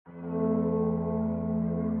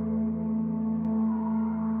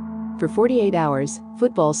For 48 hours,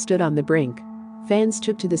 football stood on the brink. Fans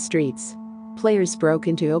took to the streets. Players broke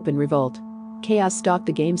into open revolt. Chaos stalked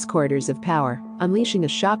the game's corridors of power, unleashing a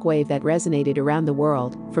shockwave that resonated around the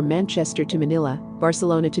world, from Manchester to Manila,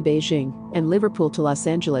 Barcelona to Beijing, and Liverpool to Los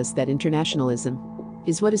Angeles. That internationalism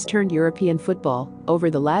is what has turned European football, over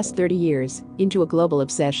the last 30 years, into a global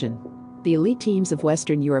obsession. The elite teams of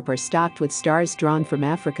Western Europe are stocked with stars drawn from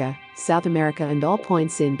Africa, South America, and all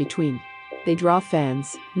points in between. They draw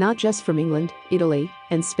fans, not just from England, Italy,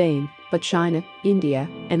 and Spain, but China, India,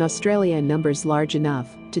 and Australia in numbers large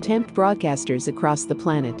enough to tempt broadcasters across the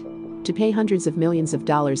planet to pay hundreds of millions of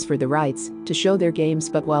dollars for the rights to show their games.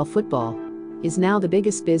 But while football is now the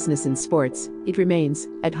biggest business in sports, it remains,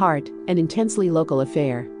 at heart, an intensely local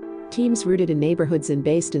affair. Teams rooted in neighborhoods and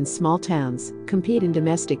based in small towns compete in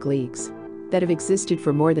domestic leagues that have existed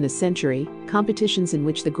for more than a century, competitions in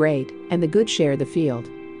which the great and the good share the field,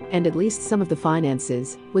 and at least some of the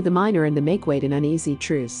finances, with the minor and the make-weight. An uneasy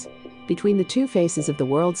truce between the two faces of the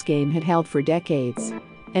world's game had held for decades.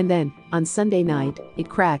 And then, on Sunday night, it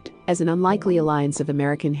cracked, as an unlikely alliance of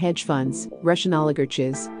American hedge funds, Russian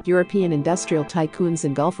oligarchs, European industrial tycoons,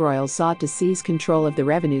 and Gulf royals sought to seize control of the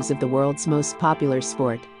revenues of the world's most popular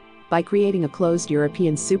sport by creating a closed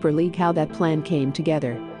European Super League. How that plan came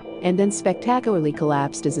together and then spectacularly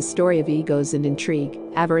collapsed is a story of egos and intrigue,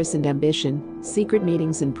 avarice and ambition, secret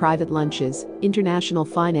meetings and private lunches, international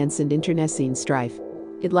finance and internecine strife.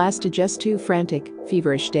 It lasted just 2 frantic,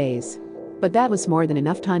 feverish days. But that was more than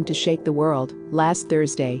enough time to shake the world. Last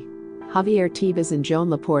Thursday, Javier Tebas and Joan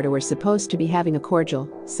Laporta were supposed to be having a cordial,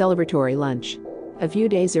 celebratory lunch. A few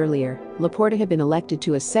days earlier, Laporta had been elected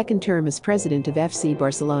to a second term as president of FC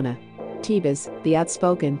Barcelona. Tebas, the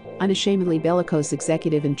outspoken, unashamedly bellicose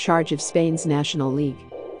executive in charge of Spain's National League,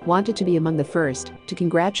 wanted to be among the first to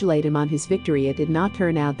congratulate him on his victory. It did not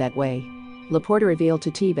turn out that way. Laporta revealed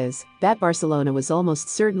to Tebas that Barcelona was almost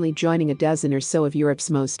certainly joining a dozen or so of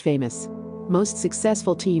Europe's most famous, most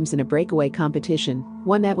successful teams in a breakaway competition,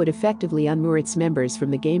 one that would effectively unmoor its members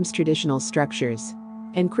from the game's traditional structures.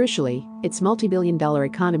 And crucially, its multi-billion-dollar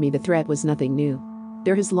economy. The threat was nothing new.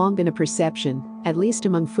 There has long been a perception, at least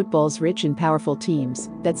among football's rich and powerful teams,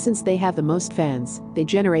 that since they have the most fans, they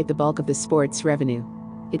generate the bulk of the sport's revenue.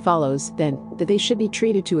 It follows, then, that they should be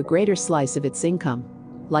treated to a greater slice of its income.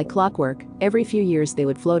 Like clockwork, every few years they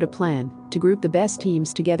would float a plan to group the best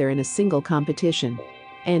teams together in a single competition.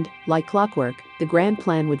 And, like clockwork, the grand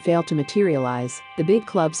plan would fail to materialize, the big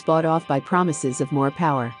clubs bought off by promises of more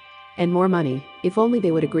power and more money, if only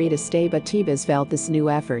they would agree to stay. But Tebas felt this new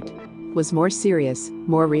effort was more serious,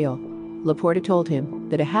 more real. Laporta told him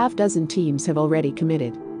that a half-dozen teams have already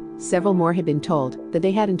committed. Several more had been told that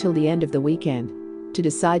they had until the end of the weekend to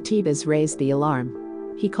decide. Tebas raised the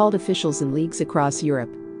alarm. He called officials in leagues across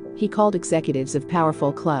Europe. He called executives of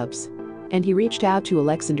powerful clubs. And he reached out to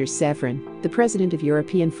Alexander Ceferin, the president of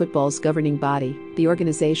European football's governing body, the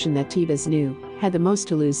organization that Tebas knew had the most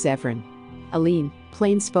to lose. Ceferin, a lean,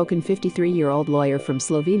 plain-spoken 53-year-old lawyer from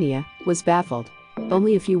Slovenia, was baffled.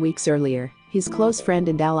 Only a few weeks earlier, his close friend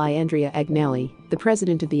and ally Andrea Agnelli, the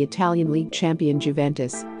president of the Italian league champion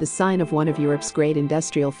Juventus, the sign of one of Europe's great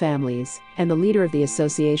industrial families, and the leader of the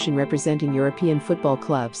association representing European football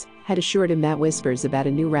clubs, had assured him that whispers about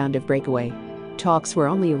a new round of breakaway talks were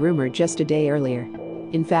only a rumor just a day earlier.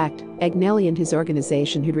 In fact, Agnelli and his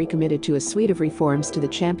organization had recommitted to a suite of reforms to the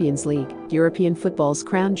Champions League, European football's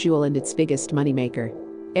crown jewel and its biggest moneymaker.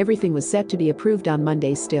 Everything was set to be approved on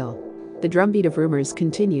Monday. Still, the drumbeat of rumors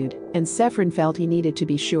continued, and Ceferin felt he needed to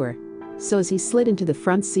be sure. So as he slid into the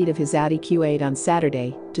front seat of his Audi Q8 on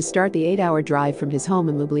Saturday to start the 8-hour drive from his home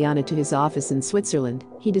in Ljubljana to his office in Switzerland,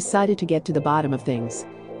 he decided to get to the bottom of things.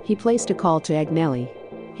 He placed a call to Agnelli.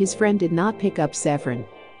 His friend did not pick up. Ceferin,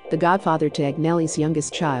 the godfather to Agnelli's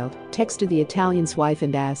youngest child, texted the Italian's wife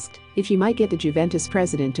and asked if he might get the Juventus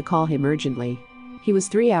president to call him urgently. He was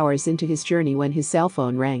 3 hours into his journey when his cell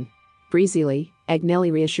phone rang. Breezily,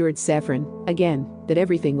 Agnelli reassured Ceferin, again, that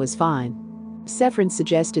everything was fine. Ceferin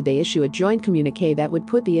suggested they issue a joint communiqué that would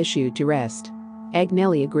put the issue to rest.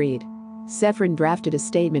 Agnelli agreed. Ceferin drafted a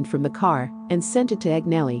statement from the car and sent it to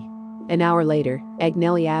Agnelli. An hour later,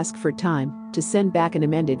 Agnelli asked for time to send back an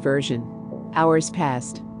amended version. Hours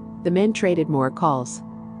passed. The men traded more calls.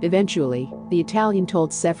 Eventually, the Italian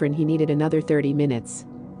told Ceferin he needed another 30 minutes.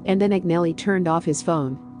 And then Agnelli turned off his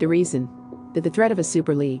phone. The reason that the threat of a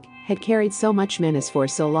Super League had carried so much menace for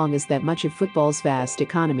so long is that much of football's vast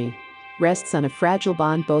economy rests on a fragile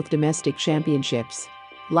bond. Both domestic championships,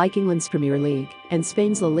 like England's Premier League and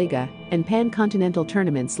Spain's La Liga, and pan-continental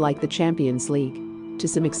tournaments like the Champions League, to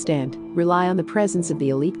some extent, rely on the presence of the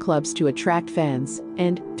elite clubs to attract fans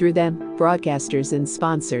and, through them, broadcasters and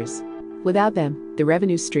sponsors. Without them, the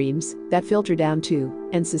revenue streams that filter down to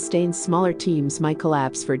and sustain smaller teams might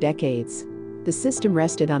collapse for decades. The system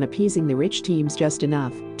rested on appeasing the rich teams just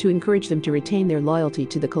enough to encourage them to retain their loyalty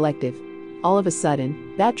to the collective. All of a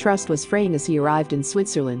sudden, that trust was fraying as he arrived in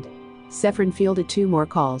Switzerland. Ceferin fielded 2 more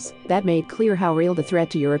calls that made clear how real the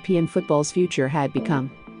threat to European football's future had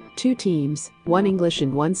become. 2 teams, one English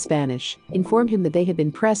and one Spanish, informed him that they had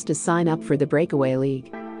been pressed to sign up for the breakaway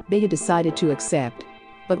league. They had decided to accept,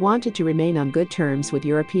 but wanted to remain on good terms with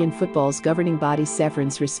European football's governing body.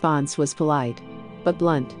 Ceferin's response was polite, but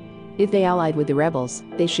blunt. If they allied with the rebels,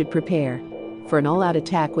 they should prepare for an all-out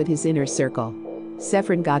attack with his inner circle.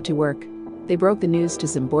 Ceferin got to work. They broke the news to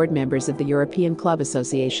some board members of the European Club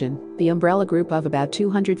Association, the umbrella group of about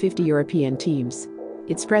 250 European teams.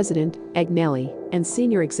 Its president, Agnelli, and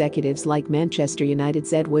senior executives like Manchester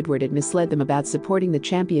United's Ed Woodward had misled them about supporting the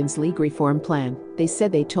Champions League reform plan. They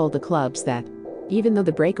said they told the clubs that, even though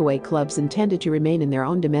the breakaway clubs intended to remain in their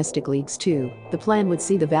own domestic leagues too, the plan would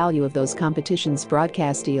see the value of those competitions'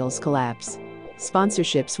 broadcast deals collapse.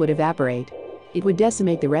 Sponsorships would evaporate. It would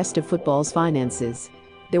decimate the rest of football's finances.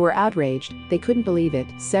 They were outraged, they couldn't believe it,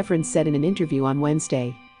 Ceferin said in an interview on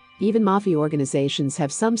Wednesday. Even mafia organizations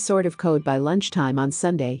have some sort of code by lunchtime on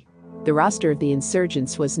Sunday. The roster of the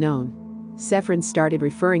insurgents was known. Ceferin started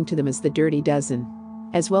referring to them as the Dirty Dozen.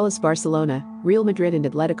 As well as Barcelona, Real Madrid and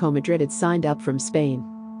Atletico Madrid had signed up from Spain.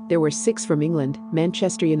 There were 6 from England: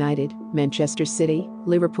 Manchester United, Manchester City,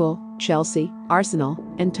 Liverpool, Chelsea, Arsenal,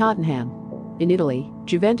 and Tottenham. In Italy,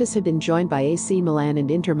 Juventus had been joined by AC Milan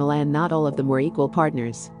and Inter Milan. Not all of them were equal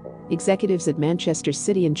partners. Executives at Manchester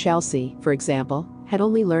City and Chelsea, for example, had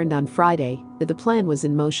only learned on Friday that the plan was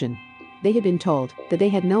in motion. They had been told that they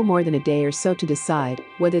had no more than a day or so to decide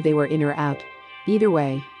whether they were in or out. Either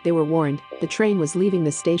way, they were warned, the train was leaving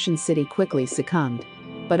the station. City quickly succumbed.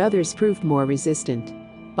 But others proved more resistant.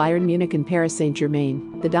 Bayern Munich and Paris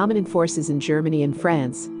Saint-Germain, the dominant forces in Germany and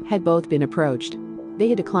France, had both been approached. They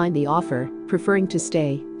had declined the offer, preferring to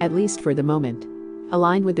stay, at least for the moment.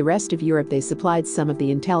 Aligned with the rest of Europe, they supplied some of the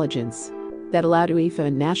intelligence that allowed UEFA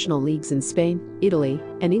and national leagues in Spain, Italy,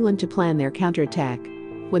 and England to plan their counterattack.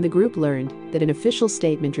 When the group learned that an official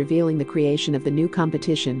statement revealing the creation of the new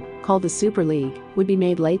competition, called the Super League, would be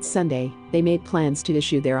made late Sunday, they made plans to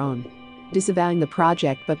issue their own, disavowing the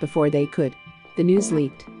project. But before they could, the news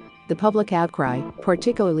leaked. The public outcry,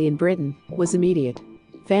 particularly in Britain, was immediate.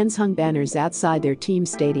 Fans hung banners outside their team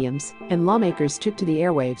stadiums, and lawmakers took to the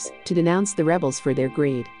airwaves to denounce the rebels for their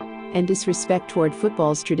greed and disrespect toward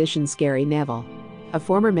football's traditions. Gary Neville, a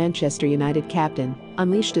former Manchester United captain,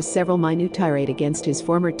 unleashed a several-minute tirade against his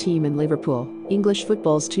former team and Liverpool, English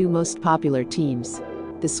football's 2 most popular teams.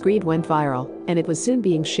 The screed went viral, and it was soon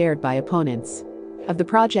being shared by opponents of the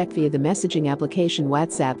project via the messaging application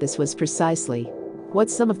WhatsApp. This was precisely what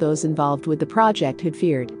some of those involved with the project had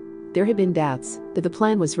feared. There had been doubts that the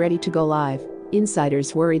plan was ready to go live.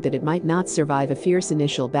 Insiders worried that it might not survive a fierce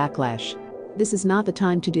initial backlash. This is not the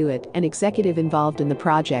time to do it, an executive involved in the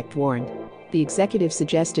project warned. The executive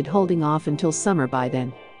suggested holding off until summer. By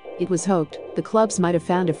then, it was hoped the clubs might have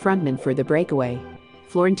found a frontman for the breakaway.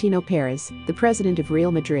 Florentino Perez, the president of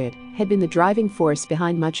Real Madrid, had been the driving force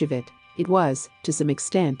behind much of it. It was, to some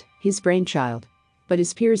extent, his brainchild. But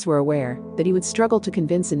his peers were aware that he would struggle to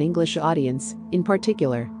convince an English audience, in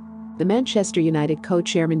particular the Manchester United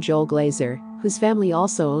co-chairman Joel Glazer, whose family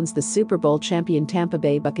also owns the Super Bowl champion Tampa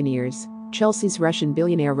Bay Buccaneers, Chelsea's Russian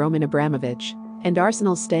billionaire Roman Abramovich, and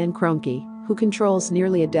Arsenal's Stan Kroenke, who controls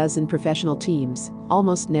nearly a dozen professional teams,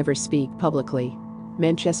 almost never speak publicly.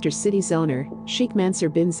 Manchester City's owner, Sheikh Mansour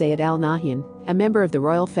bin Zayed Al Nahyan, a member of the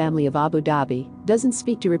royal family of Abu Dhabi, doesn't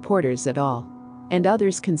speak to reporters at all. And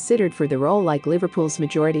others considered for the role, like Liverpool's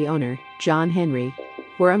majority owner, John Henry,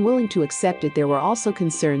 were unwilling to accept it. There were also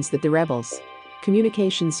concerns that the rebels'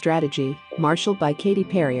 communication strategy, marshaled by Katy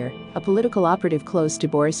Perrier, a political operative close to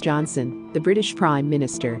Boris Johnson, the British Prime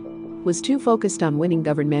Minister, was too focused on winning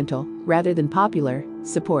governmental, rather than popular,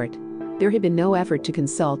 support. There had been no effort to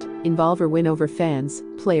consult, involve or win over fans,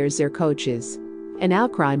 players or coaches. An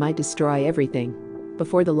outcry might destroy everything.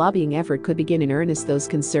 Before the lobbying effort could begin in earnest, those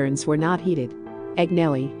concerns were not heeded.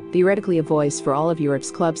 Agnelli, theoretically a voice for all of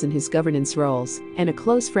Europe's clubs in his governance roles, and a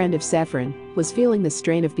close friend of Ceferin, was feeling the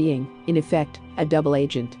strain of being, in effect, a double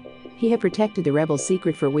agent. He had protected the rebel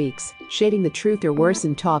secret for weeks, shading the truth or worse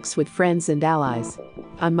in talks with friends and allies.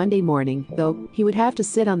 On Monday morning, though, he would have to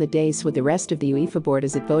sit on the dais with the rest of the UEFA board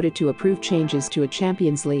as it voted to approve changes to a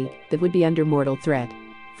Champions League that would be under mortal threat.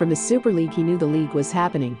 From the Super League, he knew the league was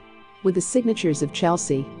happening. With the signatures of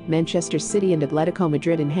Chelsea, Manchester City and Atletico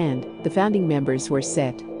Madrid in hand, the founding members were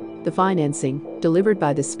set The financing, delivered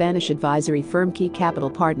by the Spanish advisory firm Key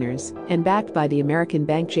Capital Partners and backed by the American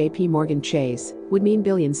bank JP Morgan Chase, would mean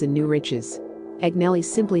billions in new riches. Agnelli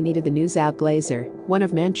simply needed the news out. Glazer, one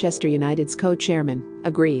of Manchester United's co-chairmen,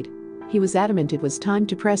 agreed. He was adamant it was time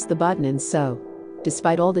to press the button, and so,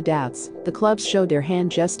 despite all the doubts, the clubs showed their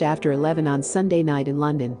hand just after 11 on Sunday night in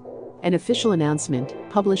London. An official announcement,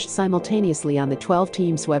 published simultaneously on the 12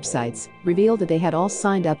 teams' websites, revealed that they had all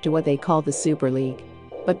signed up to what they called the Super League.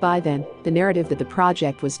 But by then, the narrative that the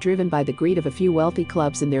project was driven by the greed of a few wealthy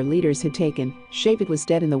clubs and their leaders had taken shape. It was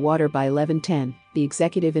dead in the water by 11:10, the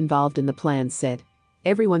executive involved in the plan said.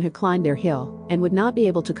 Everyone had climbed their hill and would not be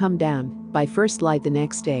able to come down by first light the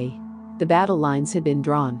next day. The battle lines had been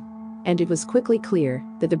drawn. And it was quickly clear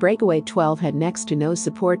that the breakaway 12 had next to no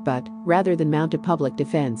support but, rather than mount a public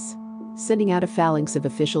defense, sending out a phalanx of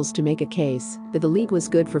officials to make a case that the league was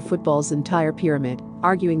good for football's entire pyramid,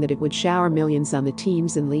 arguing that it would shower millions on the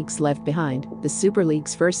teams and leagues left behind. The Super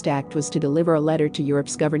League's first act was to deliver a letter to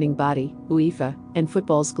Europe's governing body, UEFA, and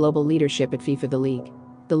football's global leadership at FIFA. The league.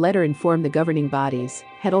 The letter informed the governing bodies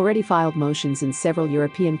had already filed motions in several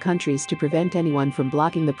European countries to prevent anyone from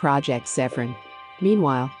blocking the project. Ceferin,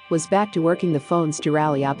 meanwhile, was back to working the phones to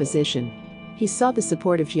rally opposition. He sought the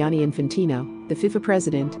support of Gianni Infantino, the FIFA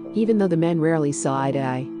president, even though the men rarely saw eye to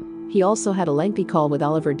eye. He also had a lengthy call with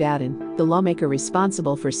Oliver Dowden, the lawmaker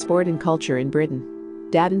responsible for sport and culture in Britain.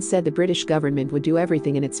 Dowden said the British government would do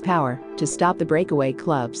everything in its power to stop the breakaway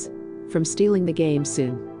clubs from stealing the game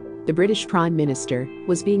soon. The British Prime Minister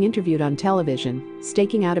was being interviewed on television,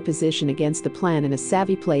 staking out a position against the plan in a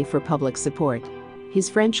savvy play for public support. His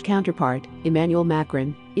French counterpart, Emmanuel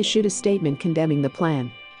Macron, issued a statement condemning the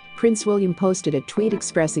plan. Prince William posted a tweet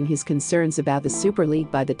expressing his concerns about the Super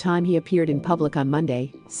League. By the time he appeared in public on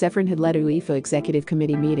Monday, Ceferin had led a UEFA Executive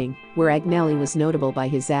Committee meeting, where Agnelli was notable by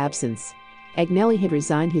his absence. Agnelli had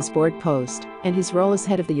resigned his board post and his role as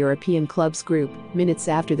head of the European Clubs Group minutes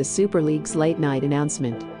after the Super League's late-night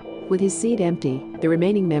announcement. With his seat empty, the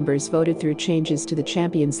remaining members voted through changes to the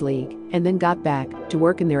Champions League and then got back to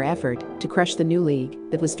work in their effort to crush the new league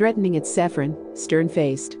that was threatening it. Ceferin,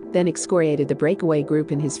 stern-faced, then excoriated the breakaway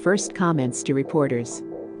group in his first comments to reporters.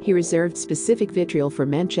 He reserved specific vitriol for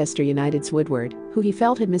Manchester United's Woodward, who he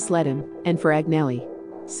felt had misled him, and for Agnelli.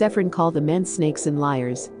 Ceferin called the men snakes and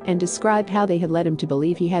liars and described how they had led him to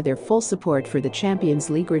believe he had their full support for the Champions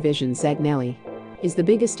League revisions. Agnelli is the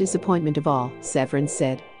biggest disappointment of all, Ceferin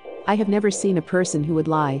said. I have never seen a person who would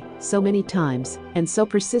lie so many times and so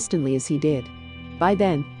persistently as he did. By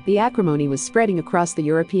then, the acrimony was spreading across the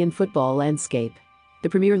European football landscape. The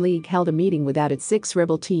Premier League held a meeting without its 6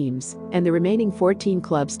 rebel teams, and the remaining 14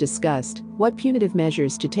 clubs discussed what punitive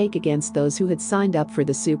measures to take against those who had signed up for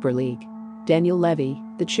the Super League. Daniel Levy,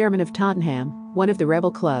 the chairman of Tottenham, one of the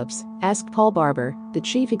rebel clubs, asked Paul Barber, the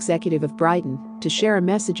chief executive of Brighton, to share a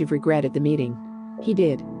message of regret at the meeting. He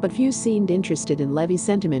did, but few seemed interested in Levy's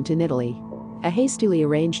sentiment in Italy. A hastily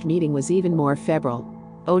arranged meeting was even more febrile.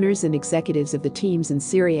 Owners and executives of the teams in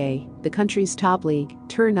Serie A, the country's top league,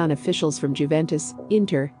 turned on officials from Juventus,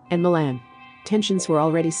 Inter, and Milan. Tensions were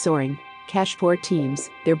already soaring. Cash-poor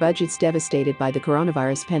teams, their budgets devastated by the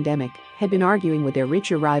coronavirus pandemic, had been arguing with their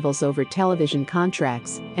richer rivals over television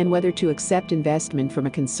contracts and whether to accept investment from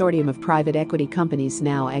a consortium of private equity companies.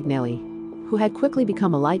 Now Agnelli, who had quickly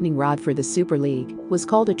become a lightning rod for the Super League, was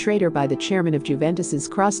called a traitor by the chairman of Juventus's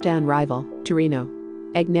crosstown rival, Torino.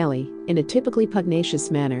 Agnelli, in a typically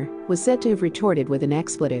pugnacious manner, was said to have retorted with an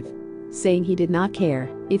expletive, saying he did not care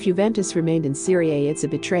if Juventus remained in Serie A. It's a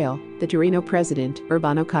betrayal, the Torino president,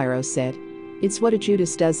 Urbano Cairo, said. It's what a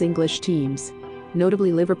Judas does. English teams,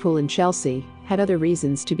 notably Liverpool and Chelsea, had other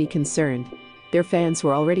reasons to be concerned. Their fans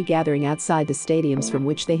were already gathering outside the stadiums from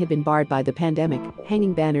which they had been barred by the pandemic,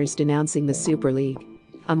 hanging banners denouncing the Super League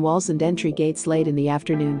on walls and entry gates late in the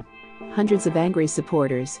afternoon. Hundreds of angry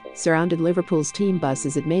supporters surrounded Liverpool's team bus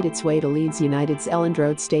as it made its way to Leeds United's Elland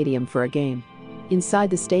Road Stadium for a game. Inside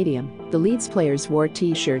the stadium, the Leeds players wore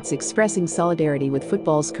T-shirts expressing solidarity with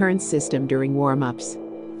football's current system during warm-ups.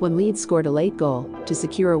 When Leeds scored a late goal to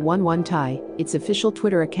secure a 1-1 tie, its official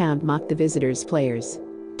Twitter account mocked the visitors' players.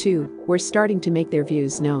 Too, were starting to make their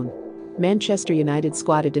views known. Manchester United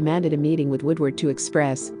squad had demanded a meeting with Woodward to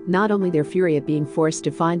express not only their fury at being forced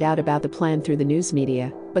to find out about the plan through the news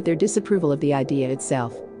media, but their disapproval of the idea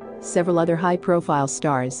itself. Several other high-profile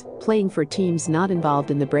stars, playing for teams not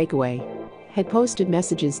involved in the breakaway, had posted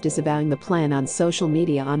messages disavowing the plan on social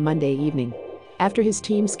media on Monday evening. After his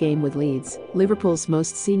team's game with Leeds, Liverpool's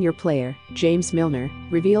most senior player, James Milner,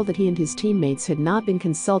 revealed that he and his teammates had not been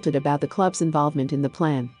consulted about the club's involvement in the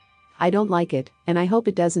plan. I don't like it, and I hope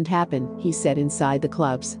it doesn't happen, he said inside the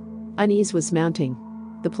clubs. Unease was mounting.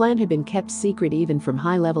 The plan had been kept secret even from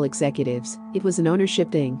high-level executives. It was an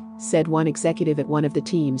ownership thing, said one executive at one of the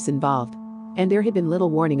teams involved. And there had been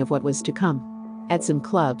little warning of what was to come. At some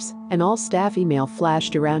clubs, an all-staff email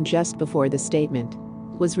flashed around just before the statement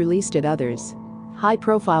was released at others.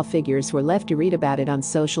 High-profile figures were left to read about it on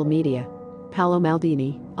social media. Paolo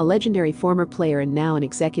Maldini, a legendary former player and now an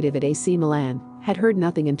executive at AC Milan, had heard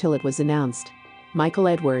nothing until it was announced. Michael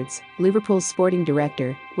Edwards, Liverpool's sporting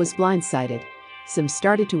director, was blindsided. Some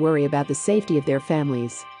started to worry about the safety of their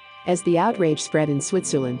families. As the outrage spread in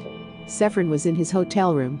Switzerland, Ceferin was in his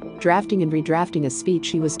hotel room, drafting and redrafting a speech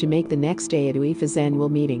he was to make the next day at UEFA's annual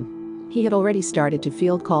meeting. He had already started to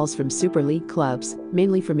field calls from Super League clubs,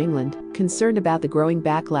 mainly from England, concerned about the growing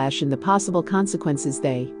backlash and the possible consequences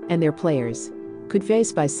they, and their players, could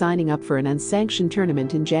face by signing up for an unsanctioned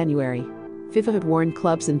tournament in January. FIFA had warned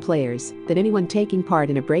clubs and players that anyone taking part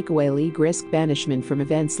in a breakaway league risked banishment from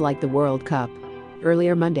events like the World Cup.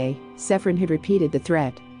 Earlier Monday, Ceferin had repeated the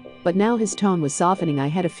threat. But now his tone was softening. I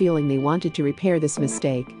had a feeling they wanted to repair this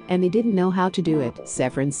mistake, and they didn't know how to do it,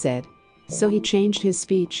 Ceferin said. So he changed his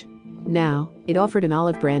speech. Now, it offered an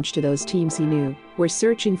olive branch to those teams he knew were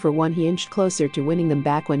searching for one. He inched closer to winning them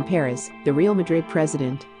back when Perez, the Real Madrid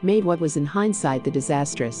president, made what was in hindsight the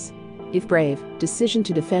disastrous, if brave, decision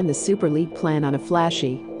to defend the Super League plan on a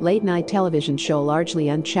flashy, late-night television show largely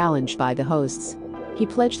unchallenged by the hosts. He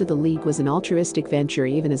pledged that the league was an altruistic venture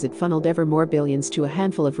even as it funneled ever more billions to a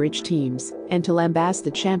handful of rich teams, and to lambast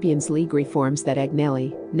the Champions League reforms that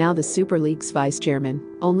Agnelli, now the Super League's vice-chairman,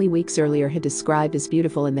 only weeks earlier had described as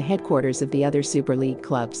beautiful in the headquarters of the other Super League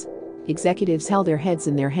clubs. Executives held their heads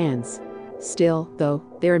in their hands. Still, though,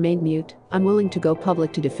 they remained mute, unwilling to go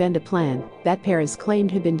public to defend a plan that Perez claimed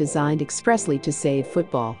had been designed expressly to save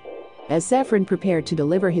football. As Ceferin prepared to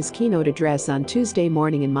deliver his keynote address on Tuesday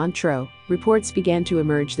morning in Montreux, reports began to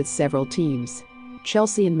emerge that several teams,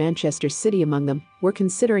 Chelsea and Manchester City among them, were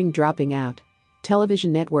considering dropping out.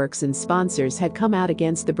 Television networks and sponsors had come out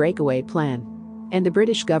against the breakaway plan. And the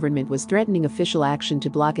British government was threatening official action to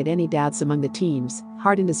block it. Any doubts among the teams,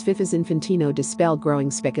 hardened as FIFA's Infantino dispelled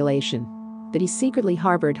growing speculation that he secretly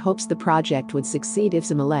harbored hopes the project would succeed. If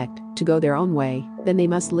some elect to go their own way, then they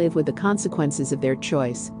must live with the consequences of their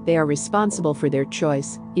choice. They are responsible for their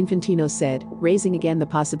choice, Infantino said, raising again the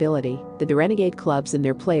possibility that the renegade clubs and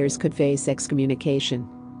their players could face excommunication.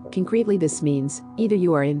 Concretely, this means either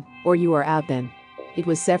you are in or you are out. Then it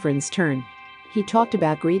was Ceferin's turn. He talked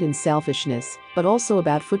about greed and selfishness, but also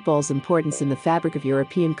about football's importance in the fabric of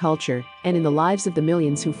European culture and in the lives of the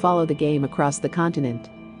millions who follow the game across the continent.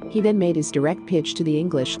 He then made his direct pitch to the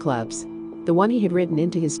English clubs, the one he had written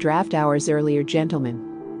into his draft hours earlier.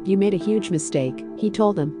 Gentlemen, you made a huge mistake, he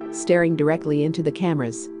told them, staring directly into the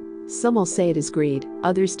cameras. Some will say it is greed,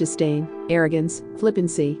 others disdain, arrogance,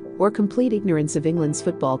 flippancy, or complete ignorance of England's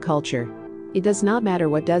football culture. It does not matter.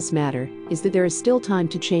 What does matter is that there is still time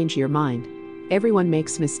to change your mind. Everyone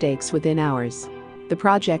makes mistakes within hours. The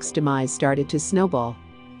project's demise started to snowball.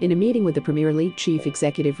 In a meeting with the Premier League chief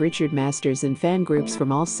executive Richard Masters and fan groups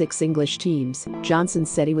from all 6 English teams, Johnson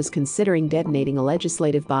said he was considering detonating a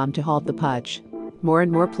legislative bomb to halt the putsch. More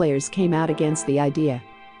and more players came out against the idea.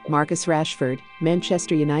 Marcus Rashford,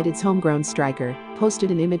 Manchester United's homegrown striker, posted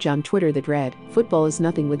an image on Twitter that read, "Football is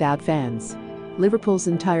nothing without fans." Liverpool's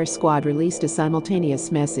entire squad released a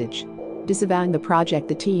simultaneous message disavowing the project.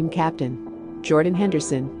 The team captain, Jordan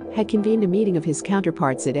Henderson, had convened a meeting of his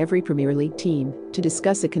counterparts at every Premier League team to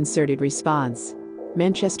discuss a concerted response.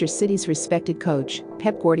 Manchester City's respected coach,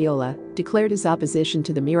 Pep Guardiola, declared his opposition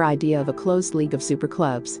to the mere idea of a closed league of super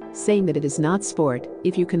clubs, saying that it is not sport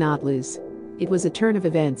if you cannot lose. It was a turn of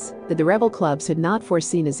events that the rebel clubs had not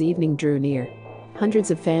foreseen. As evening drew near,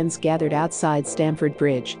 hundreds of fans gathered outside Stamford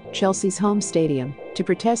Bridge, Chelsea's home stadium, to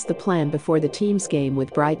protest the plan before the team's game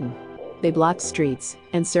with Brighton. They blocked streets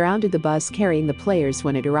and surrounded the bus carrying the players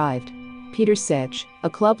when it arrived. Peter Cech, a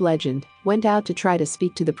club legend, went out to try to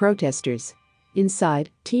speak to the protesters.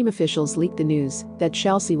 Inside, team officials leaked the news that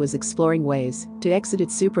Chelsea was exploring ways to exit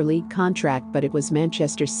its Super League contract, but it was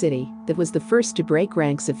Manchester City that was the first to break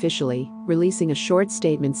ranks officially, releasing a short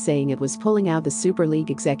statement saying it was pulling out. The Super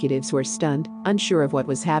League executives were stunned, unsure of what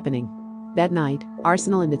was happening. That night,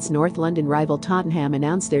 Arsenal and its North London rival Tottenham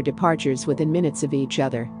announced their departures within minutes of each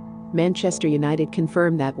other. Manchester United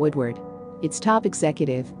confirmed that Woodward, its top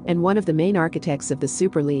executive and one of the main architects of the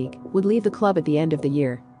Super League, would leave the club at the end of the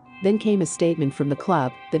year. Then came a statement from the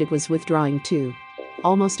club that it was withdrawing too.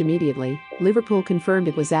 Almost immediately, Liverpool confirmed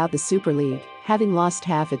it was out. The Super League, having lost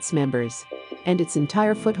half its members and its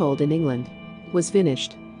entire foothold in England, was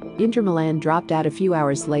finished. Inter Milan dropped out a few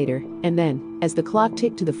hours later, and then, as the clock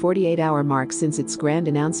ticked to the 48-hour mark since its grand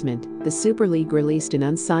announcement, the Super League released an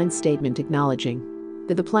unsigned statement acknowledging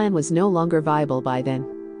that the plan was no longer viable by then.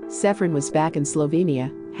 Ceferin was back in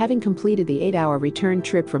Slovenia, having completed the 8-hour return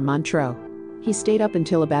trip from Montreux. He stayed up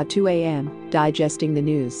until about 2 a.m., digesting the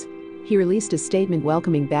news. He released a statement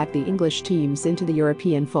welcoming back the English teams into the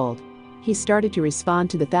European fold. He started to respond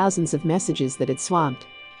to the thousands of messages that had swamped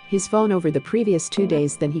his phone over the previous 2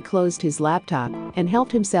 days. Then he closed his laptop and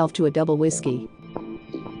helped himself to a double whiskey.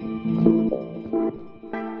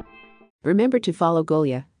 Remember to follow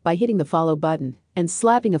Golia by hitting the follow button and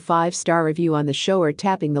slapping a 5-star review on the show or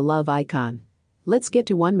tapping the love icon. Let's get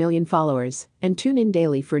to 1 million followers and tune in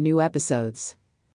daily for new episodes.